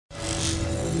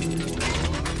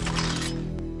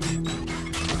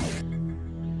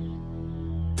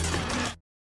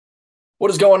What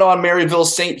is going on, Maryville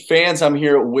Saint fans? I'm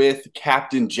here with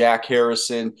Captain Jack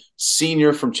Harrison,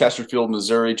 senior from Chesterfield,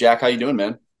 Missouri. Jack, how you doing,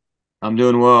 man? I'm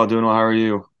doing well, doing well. How are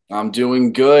you? I'm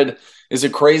doing good. Is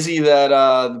it crazy that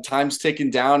the time's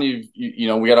ticking down? We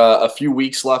got a few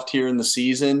weeks left here in the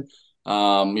season. What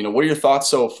are your thoughts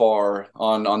so far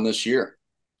on this year?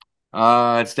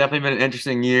 It's definitely been an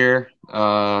interesting year.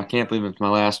 I can't believe it's my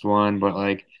last one, but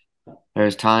like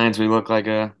there's times we look like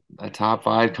a top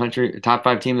five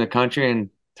team in the country, and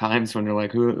times when you're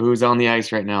like, who's on the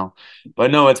ice right now?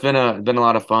 But no, it's been a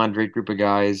lot of fun, great group of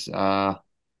guys.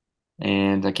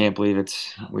 And I can't believe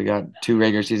we got two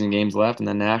regular season games left and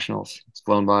then nationals. It's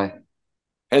flown by.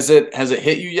 Has it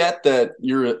hit you yet that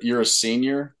you're a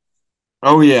senior?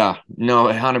 Oh yeah, no,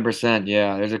 100%.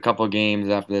 Yeah, there's a couple of games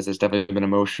after this. It's definitely been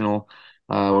emotional.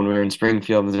 When we were in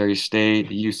Springfield, Missouri State,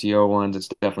 the UCO ones, it's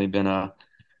definitely been a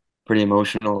pretty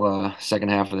emotional second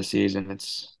half of the season.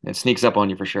 It sneaks up on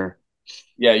you for sure.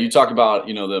 Yeah, you talk about,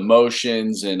 the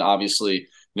emotions and obviously,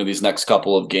 these next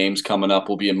couple of games coming up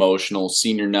will be emotional,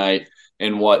 senior night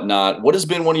and whatnot. What has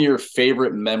been one of your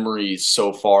favorite memories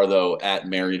so far though at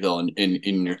Maryville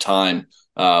in your time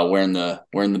wearing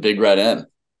the big red M?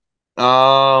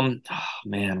 Oh,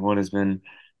 man, what has been?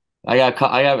 I got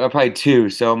probably two.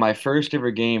 So my first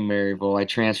ever game, Maryville, I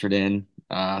transferred in.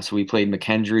 So we played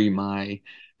McKendree.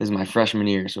 This is my freshman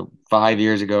year, so 5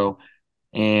 years ago,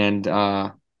 and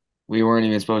we weren't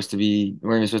even supposed to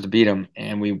beat them,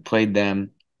 and we played them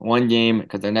one game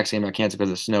because their next game got canceled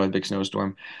because of snow, a big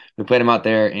snowstorm. We played them out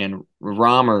there, and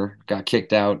Romer got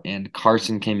kicked out, and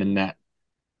Carson came in net,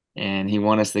 and he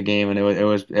won us the game, and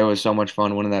it was so much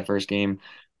fun winning that first game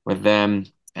with them.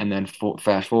 And then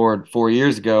fast forward 4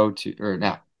 years ago to or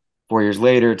now 4 years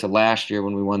later to last year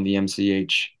when we won the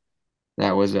MCH.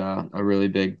 That was a really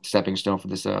big stepping stone for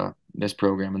this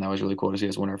program, and that was really cool to see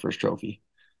us win our first trophy.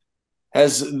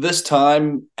 Has this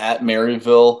time at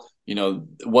Maryville,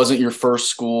 it wasn't your first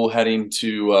school heading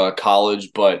to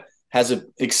college, but has it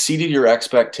exceeded your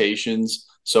expectations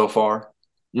so far?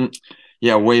 Mm,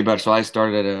 Yeah, way better. So I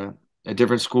started at a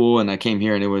different school and I came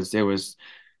here and it was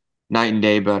night and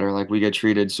day better. Like we get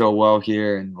treated so well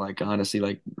here and like honestly,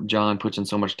 like John puts in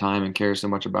so much time and cares so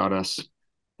much about us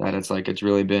that it's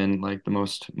really been like the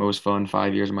most fun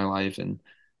 5 years of my life, and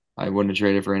I wouldn't have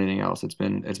traded for anything else. It's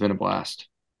been a blast.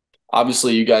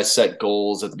 Obviously, you guys set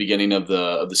goals at the beginning of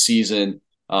the season.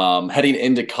 Heading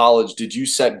into college, did you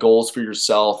set goals for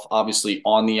yourself? Obviously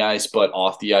on the ice, but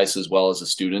off the ice as well as a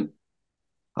student.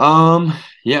 Um,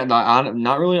 yeah,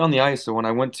 not really on the ice. So when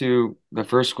I went to the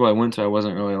first school I went to, I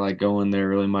wasn't really like going there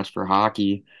really much for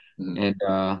hockey. Mhm. And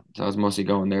so I was mostly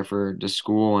going there for just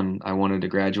school, and I wanted to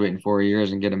graduate in 4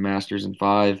 years and get a master's in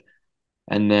five.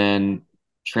 And then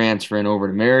transferring over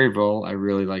to Maryville, I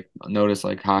really like noticed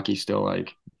like hockey's still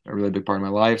like a really big part of my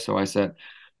life. So I set a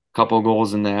couple of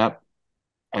goals in that,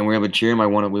 and we were able to cheer him.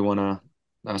 We won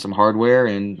some hardware,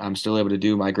 and I'm still able to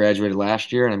do. I graduated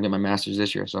last year, and I'm getting my master's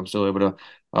this year, so I'm still able to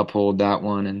uphold that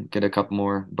one and get a couple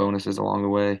more bonuses along the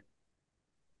way.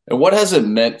 And what has it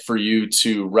meant for you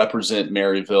to represent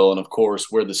Maryville and, of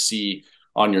course, wear the C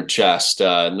on your chest,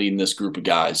 leading this group of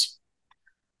guys?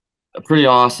 Pretty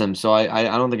awesome. So I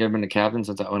don't think I've been a captain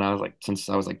since I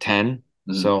was like 10.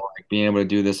 Mhm. So like being able to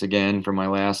do this again for my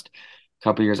last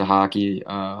couple years of hockey,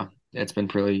 it's been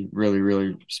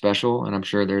really special. And I'm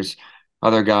sure there's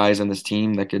other guys on this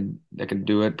team that could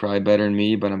do it probably better than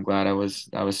me, but I'm glad I was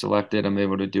selected. I'm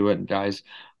able to do it. And guys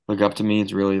look up to me.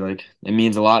 It's really like it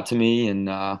means a lot to me. And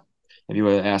if you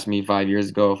would have asked me 5 years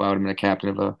ago if I would have been a captain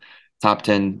of a top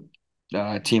 10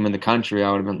 team in the country,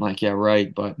 I would have been like, yeah,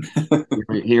 right. But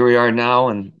here we are now,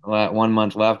 and 1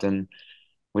 month left, and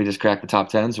we just cracked the top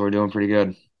 10, so we're doing pretty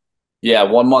good. Yeah,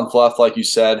 1 month left, like you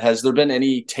said. Has there been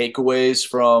any takeaways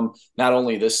from not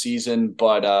only this season,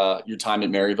 but your time at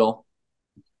Maryville?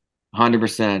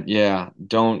 100%. Yeah.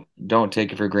 Don't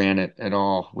take it for granted at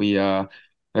all.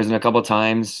 There's been a couple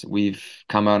times we've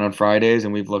come out on Fridays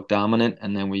and we've looked dominant,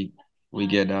 and then we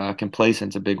get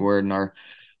complacent's a big word in our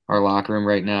locker room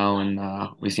right now, and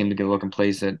we seem to get a little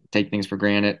complacent, take things for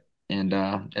granted, and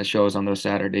it shows on those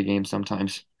Saturday games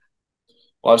sometimes.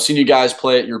 Well, I've seen you guys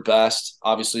play at your best.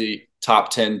 Obviously, top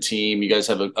 10 team. You guys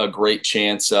have a great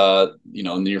chance,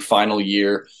 in your final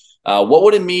year. What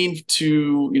would it mean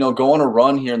to, go on a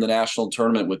run here in the national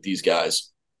tournament with these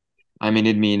guys? I mean,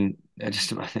 it'd mean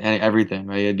just everything,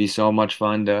 right? It'd be so much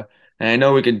fun and I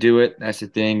know we could do it. That's the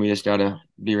thing. We just gotta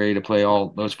be ready to play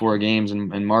all those four games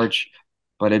in March,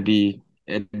 but it'd be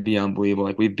unbelievable.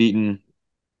 Like we've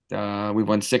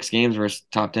won 6 games versus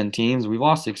top 10 teams. We've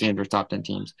lost 6 games versus top 10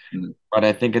 teams, Mhm. but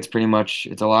I think it's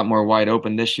a lot more wide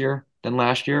open this year than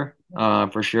last year,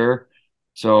 for sure.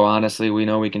 So honestly, we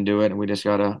know we can do it, and we just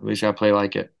gotta play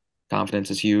like it.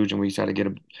 Confidence is huge, and we just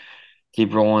gotta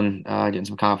keep rolling, getting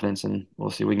some confidence, and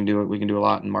we'll see. We can do it. We can do a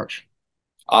lot in March.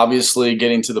 Obviously,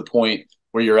 getting to the point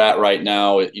where you're at right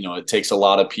now, it takes a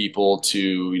lot of people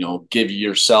to, give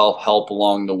yourself help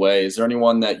along the way. Is there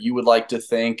anyone that you would like to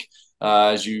thank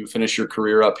as you finish your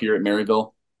career up here at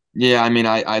Maryville? Yeah, I mean,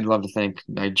 I'd love to thank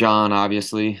like John,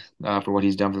 obviously, for what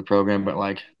he's done for the program, but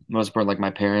like most important, like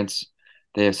my parents,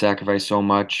 they have sacrificed so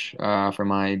much for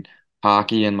my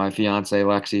hockey, and my fiance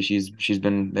Lexi, she's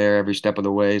been there every step of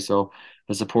the way. So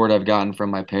the support I've gotten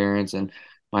from my parents and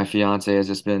my fiance has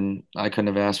just been, I couldn't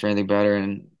have asked for anything better.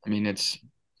 And I mean,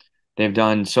 they've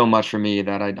done so much for me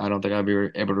that I don't think I'll be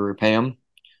able to repay them.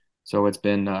 So it's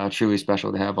been truly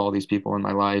special to have all these people in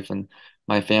my life, and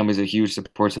my family's a huge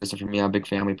support system for me. I'm a big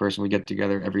family person. We get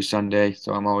together every Sunday,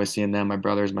 so I'm always seeing them, my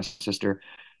brothers, my sister,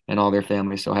 and all their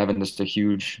families. So having just a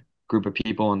huge group of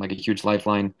people and like a huge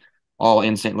lifeline, all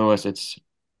in St. Louis, it's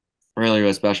really,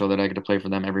 really special that I get to play for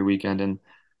them every weekend and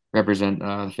represent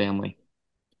the family.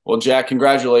 Well, Jack,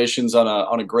 congratulations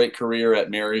on a great career at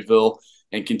Maryville,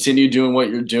 and continue doing what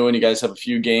you're doing. You guys have a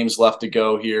few games left to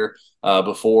go here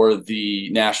before the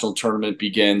national tournament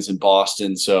begins in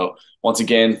Boston. So once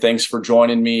again, thanks for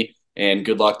joining me, and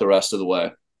good luck the rest of the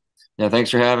way. Yeah, thanks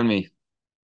for having me.